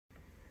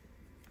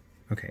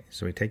Okay,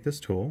 so we take this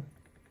tool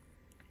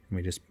and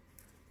we just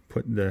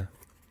put the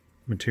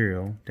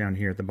material down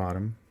here at the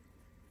bottom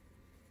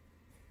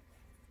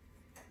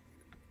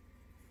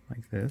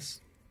like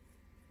this,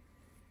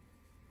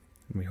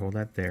 and we hold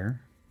that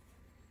there,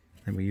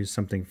 and we use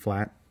something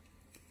flat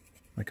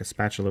like a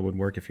spatula would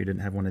work if you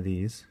didn't have one of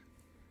these,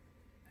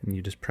 and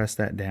you just press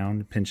that down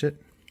to pinch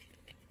it.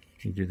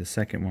 You do the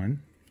second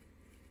one,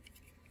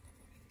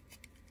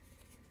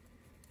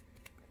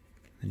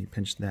 then you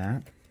pinch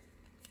that,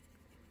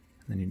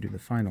 and then you do the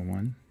final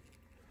one,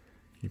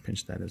 you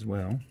pinch that as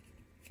well,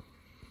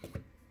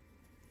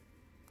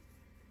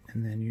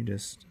 and then you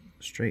just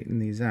straighten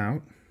these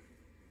out,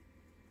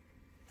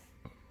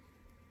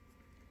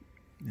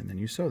 and then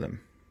you sew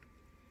them.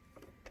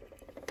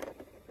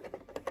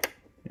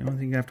 The only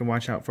thing you have to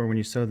watch out for when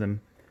you sew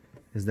them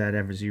is that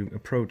as you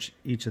approach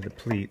each of the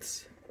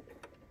pleats,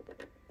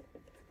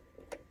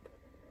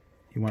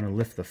 you want to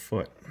lift the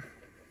foot.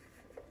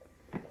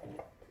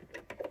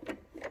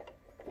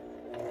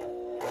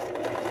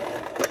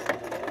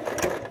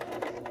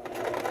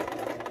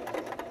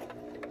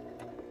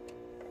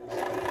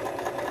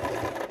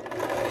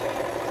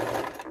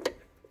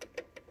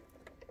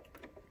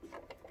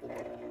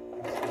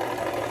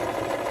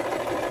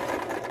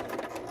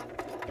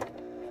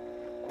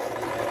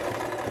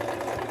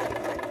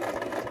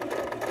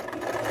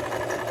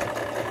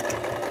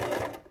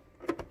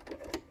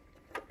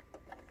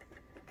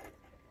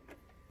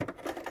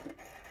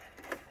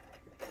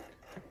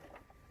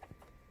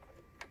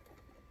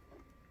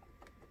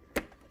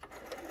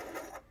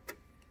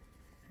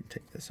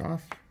 Take this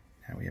off.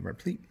 Now we have our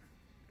pleat,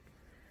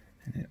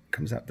 and it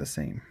comes out the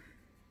same.